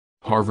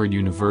Harvard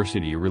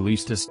University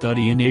released a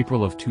study in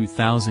April of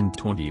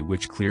 2020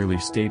 which clearly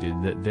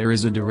stated that there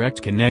is a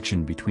direct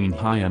connection between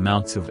high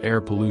amounts of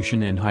air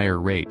pollution and higher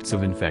rates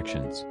of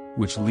infections,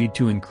 which lead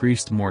to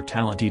increased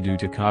mortality due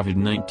to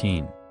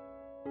COVID-19.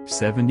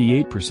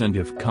 78%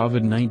 of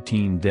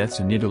COVID-19 deaths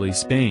in Italy,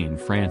 Spain,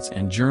 France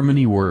and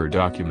Germany were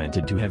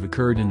documented to have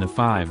occurred in the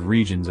 5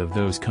 regions of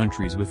those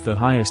countries with the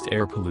highest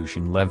air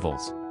pollution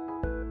levels.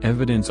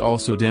 Evidence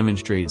also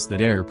demonstrates that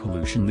air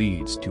pollution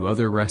leads to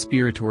other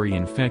respiratory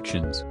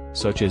infections,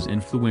 such as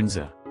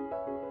influenza.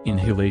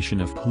 Inhalation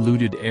of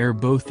polluted air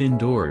both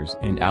indoors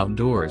and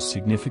outdoors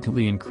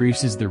significantly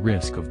increases the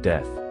risk of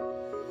death.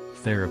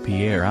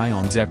 Therapy Air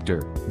iOn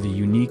Zepter, the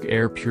unique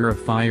air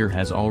purifier,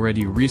 has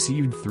already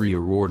received 3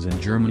 awards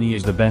in Germany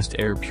as the best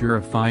air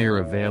purifier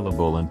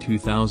available in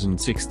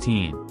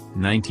 2016,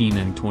 19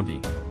 and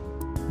 20.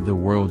 The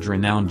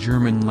world-renowned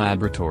German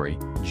laboratory,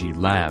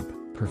 Gui-lab,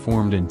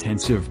 performed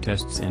intensive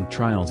tests and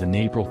trials in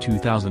April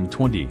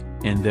 2020,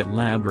 and that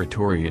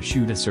laboratory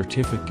issued a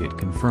certificate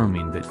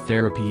confirming that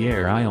Therapy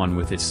Air iOn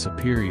with its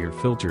superior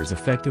filters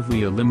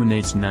effectively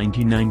eliminates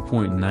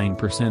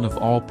 99.9% of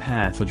all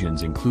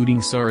pathogens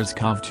including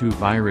SARS-CoV-2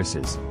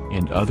 viruses,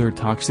 and other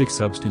toxic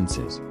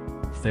substances.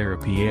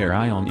 Therapy Air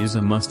iOn is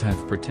a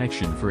must-have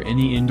protection for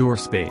any indoor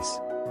space.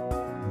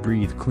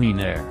 Breathe clean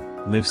air,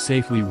 live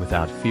safely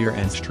without fear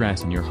and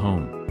stress in your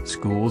home,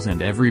 schools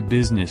and every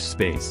business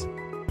space.